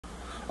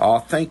Oh,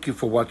 thank you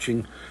for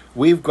watching.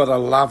 We've got a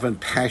love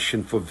and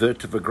passion for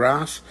vetiver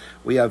grass.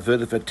 We are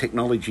Vetiver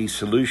Technology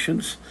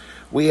Solutions.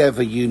 We have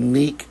a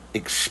unique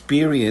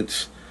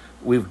experience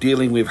with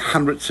dealing with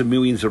hundreds of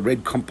millions of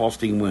red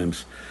composting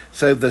worms.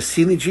 So the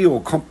synergy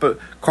or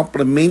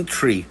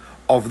complementary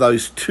of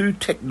those two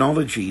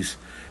technologies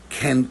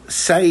can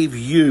save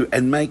you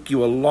and make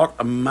you a lot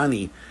of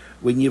money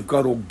when you've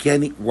got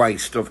organic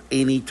waste of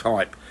any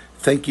type.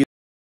 Thank you.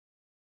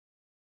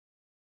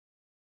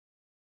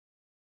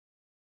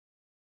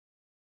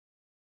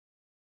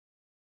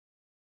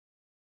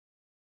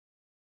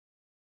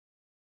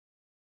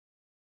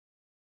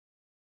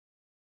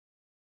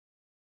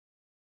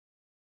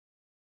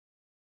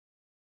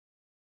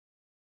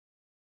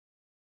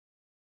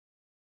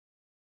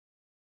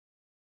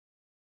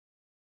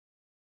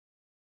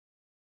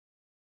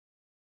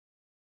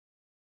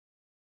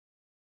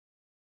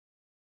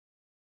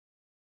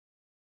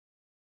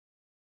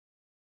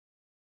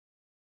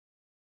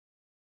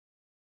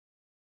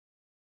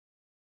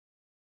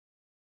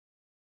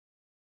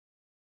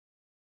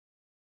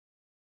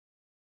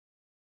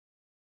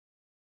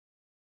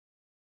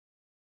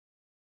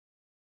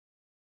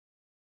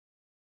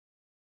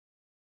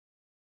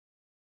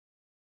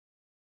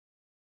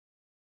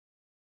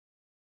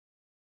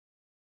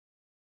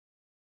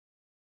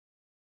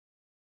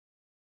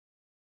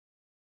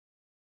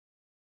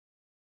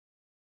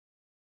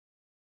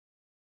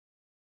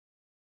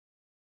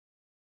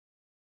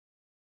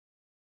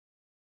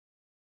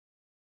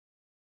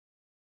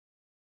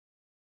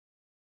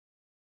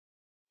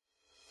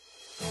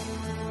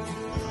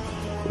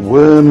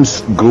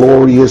 Worms,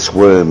 glorious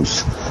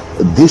worms.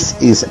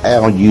 This is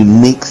our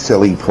unique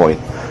selling point,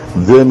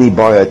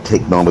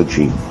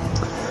 vermibiotechnology.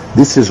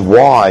 This is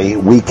why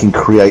we can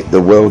create the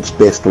world's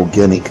best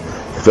organic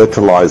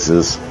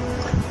fertilizers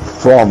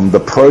from the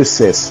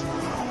process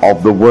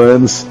of the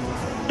worms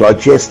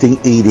digesting,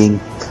 eating,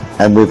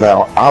 and with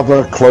our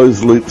other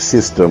closed loop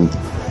system,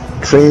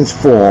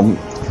 transform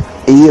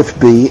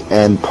EFB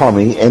and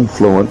POMI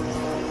effluent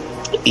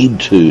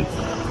into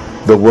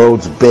the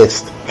world's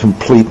best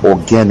complete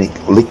organic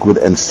liquid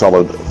and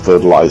solid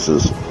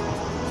fertilizers.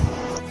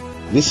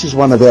 This is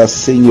one of our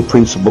senior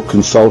principal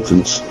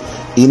consultants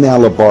in our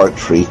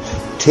laboratory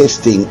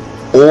testing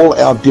all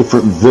our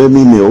different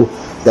vermi-meal,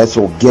 that's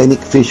organic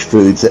fish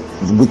foods,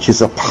 which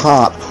is a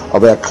part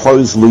of our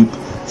closed loop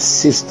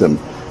system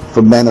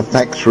for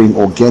manufacturing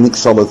organic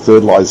solid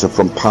fertilizer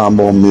from palm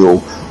oil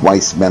meal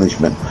waste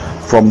management,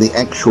 from the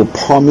actual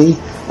POMI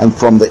and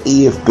from the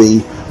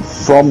EFB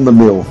from the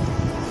mill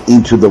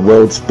into the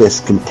world's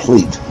best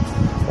complete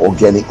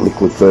organic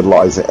liquid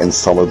fertilizer and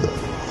solid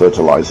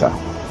fertilizer.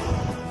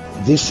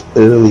 This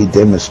early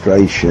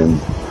demonstration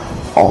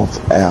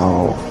of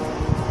our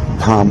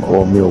palm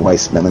oil meal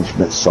waste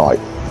management site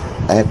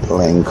at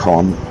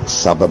Langkawi,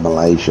 Sabah,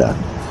 Malaysia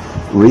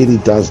really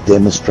does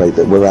demonstrate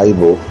that we're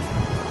able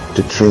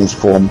to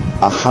transform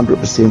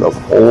 100%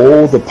 of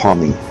all the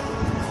POMI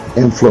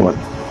effluent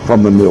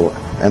from the mill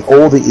and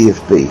all the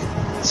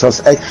EFB. So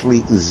it's actually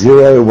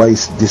zero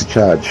waste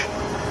discharge.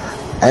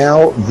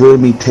 Our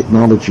vermi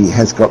technology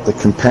has got the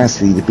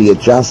capacity to be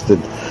adjusted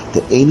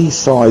to any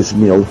size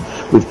mill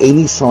with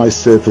any size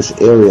surface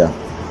area,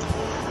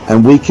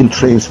 and we can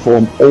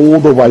transform all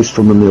the waste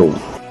from the mill.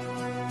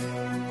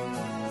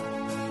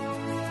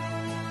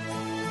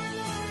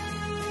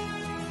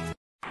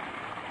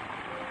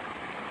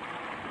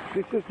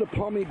 This is the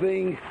POMI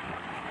being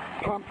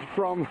pumped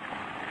from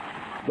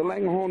the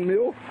Langkawi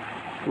mill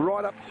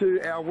right up to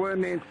our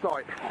wormman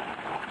site.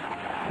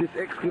 This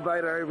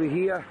excavator over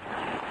here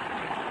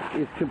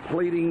is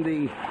completing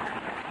the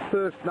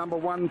first number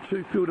 1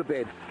 2 filter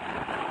beds,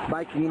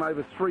 making them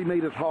over 3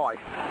 meters high.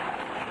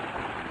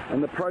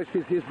 And the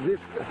process is this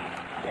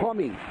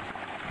POMI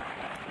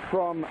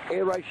from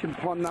aeration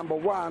pond number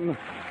 1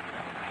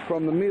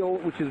 from the mill,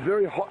 which is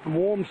very hot and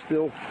warm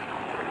still,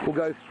 will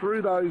go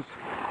through those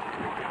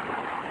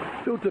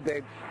filter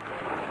beds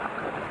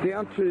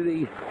down to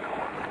the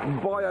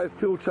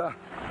biofilter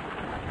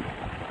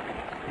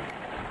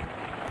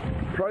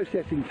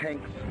processing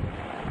tanks.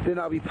 Then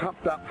they'll be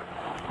pumped up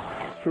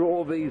through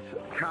all these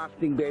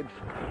casting beds,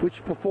 which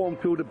perform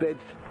filter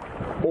beds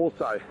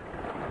also.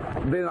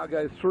 Then I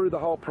go through the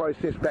whole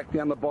process back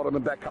down the bottom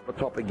and back up the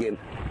top again,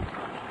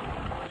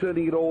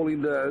 turning it all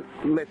into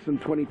less than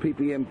 20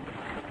 ppm,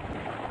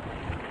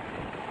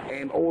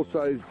 and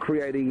also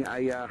creating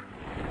a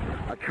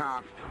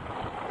cast,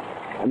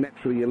 and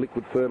naturally a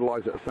liquid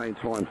fertilizer at the same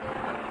time.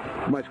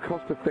 The most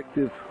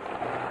cost-effective,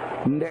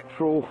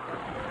 natural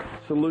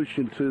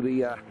solution to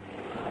the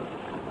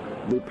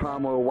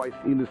palm oil waste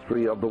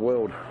industry of the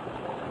world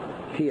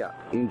here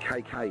in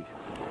KK.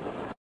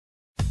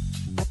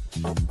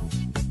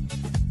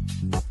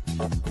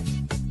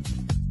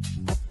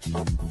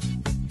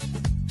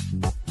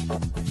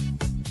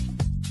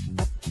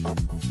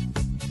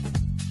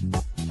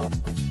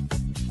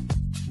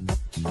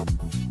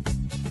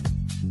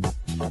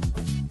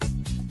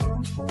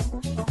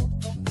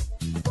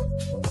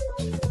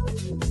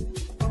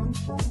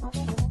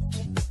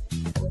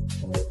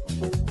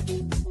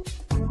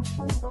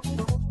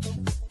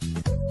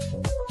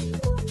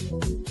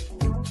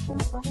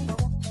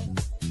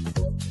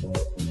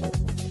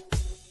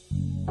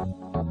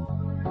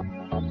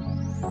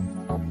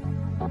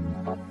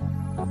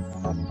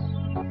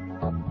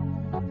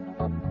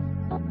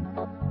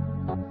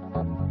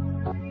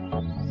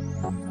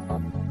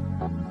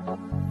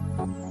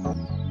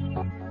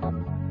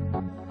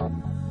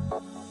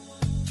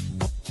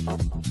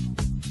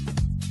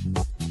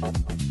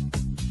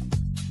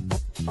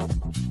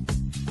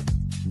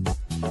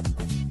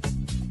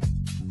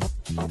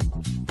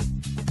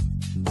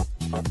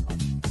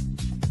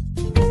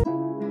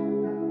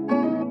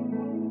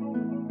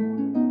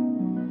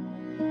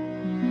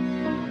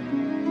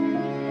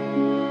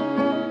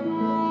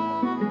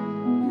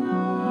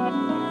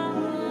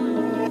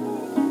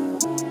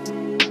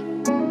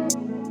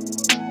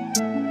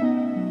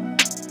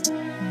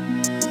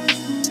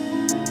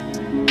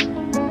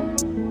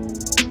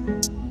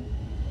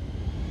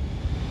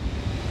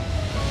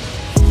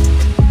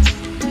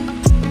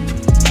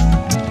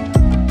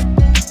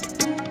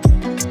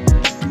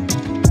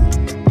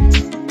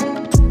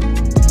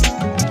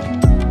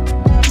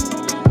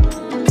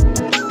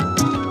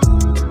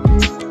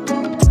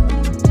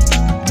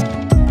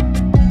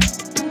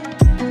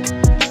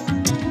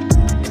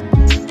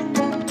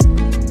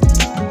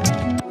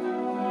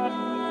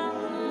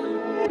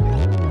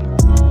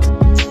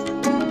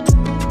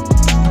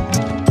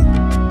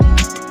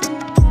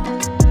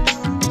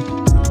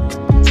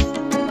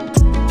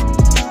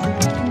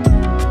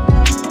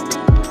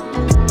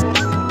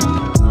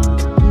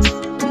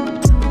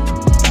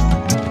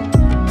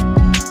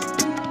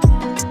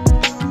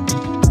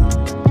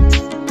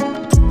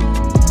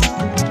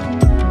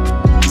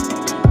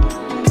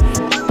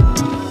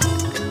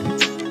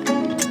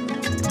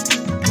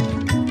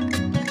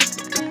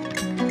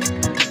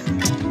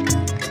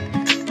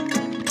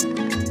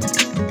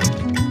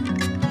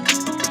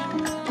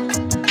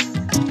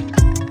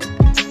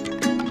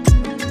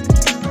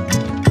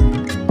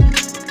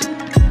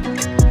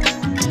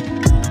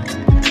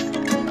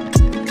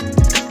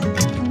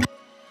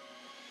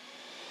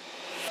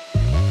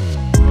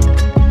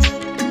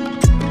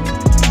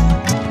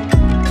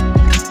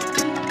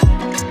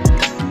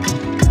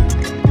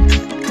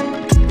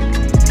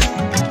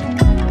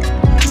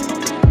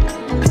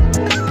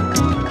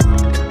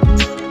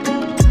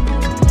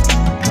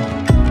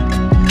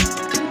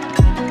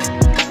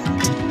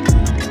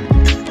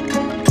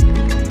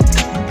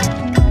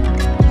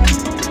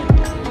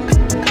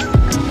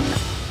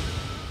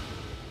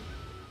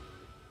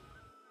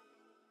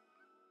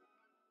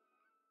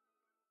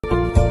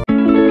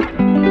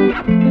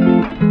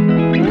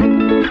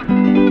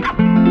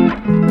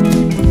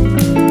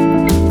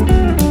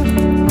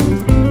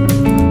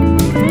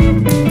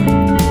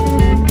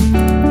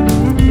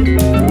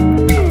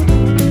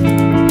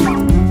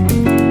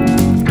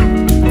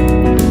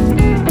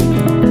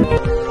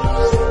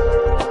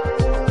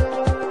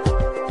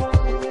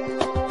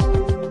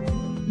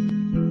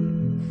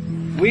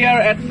 We are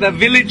at the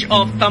village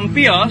of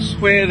Tampios,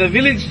 where the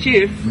village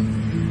chief,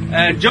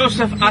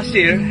 Joseph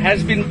Asir,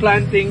 has been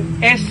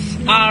planting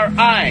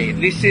SRI.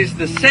 This is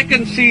the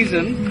second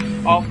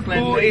season of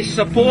planting. Who is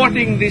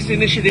supporting this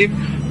initiative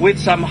with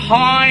some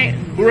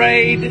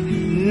high-grade,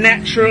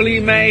 naturally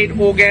made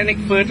organic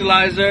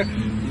fertilizer,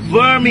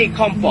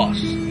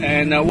 vermicompost.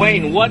 And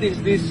Wayne, what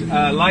is this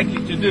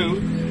likely to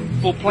do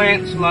for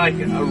plants like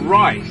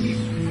rice?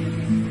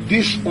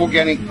 This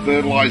organic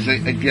fertilizer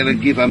is going to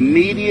give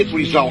immediate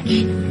results.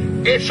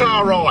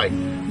 SRI,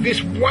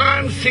 this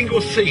one single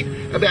seed,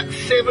 about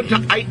 7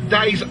 to 8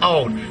 days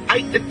old,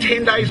 8 to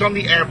 10 days on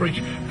the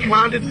average,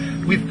 planted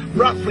with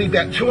roughly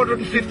about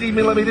 250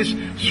 millimeters,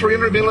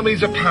 300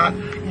 millimeters apart.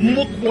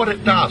 Look what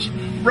it does.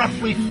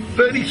 Roughly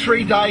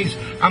 33 days,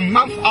 a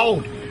month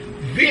old.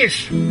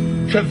 This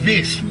to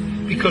this,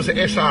 because of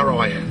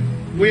SRI.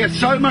 We are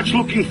so much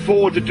looking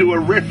forward to do a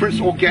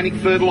reference organic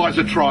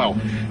fertilizer trial.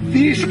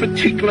 This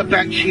particular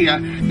batch here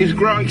is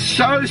growing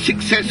so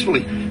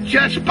successfully,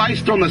 just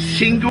based on a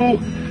single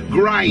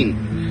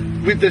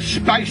grain with the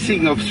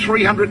spacing of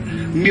 300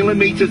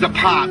 millimeters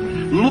apart.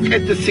 Look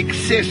at the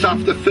success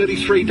after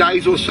 33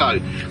 days or so.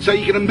 So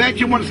you can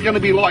imagine what it's going to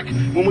be like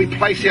when we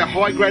place our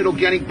high-grade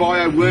organic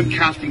bio worm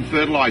casting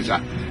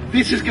fertilizer.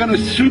 This is going to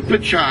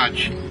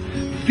supercharge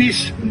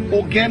this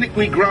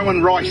organically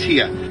grown rice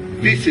here.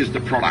 This is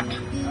the product,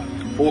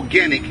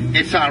 organic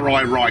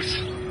SRI rice.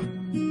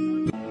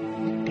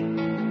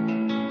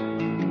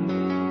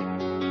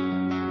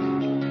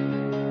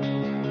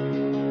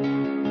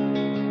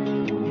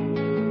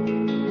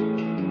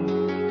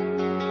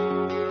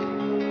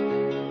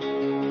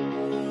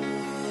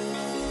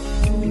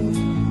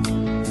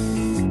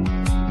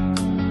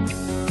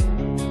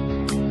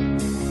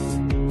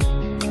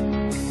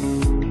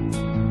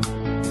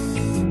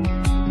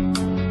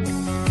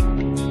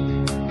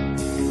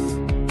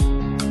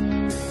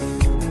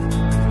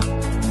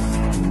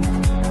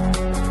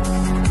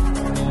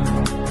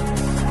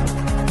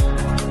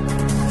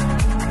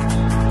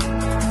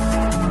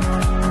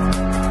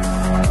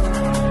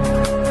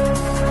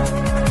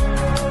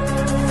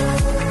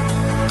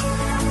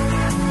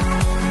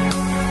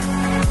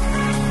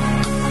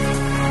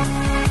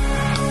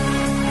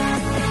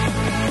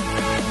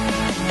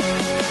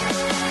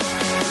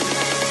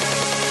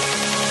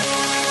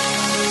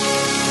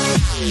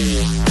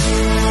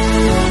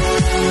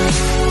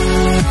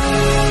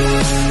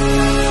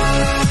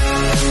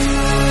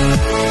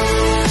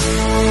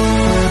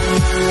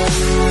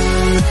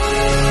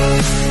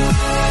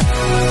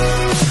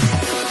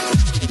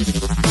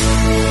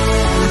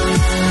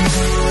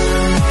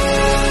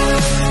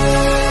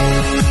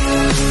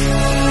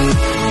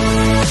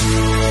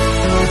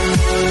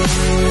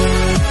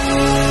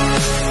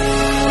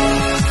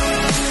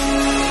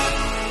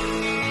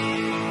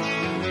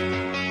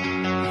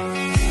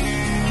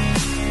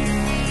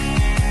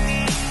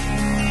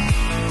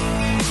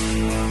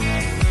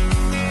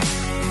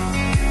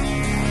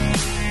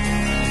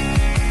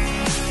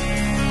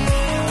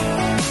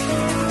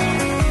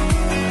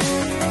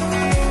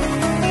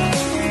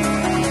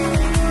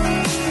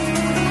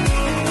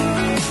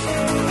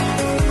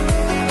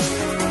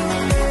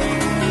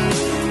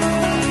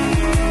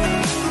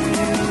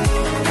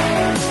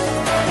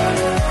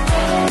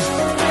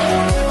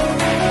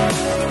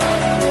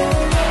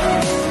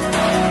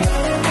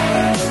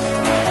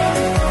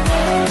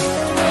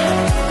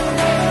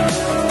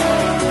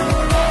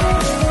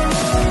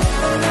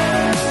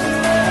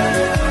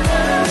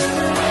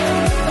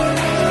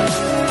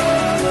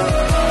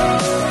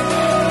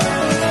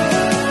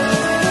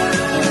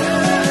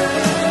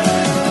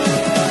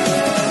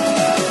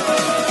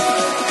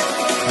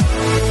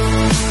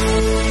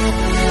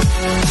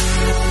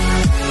 Bye.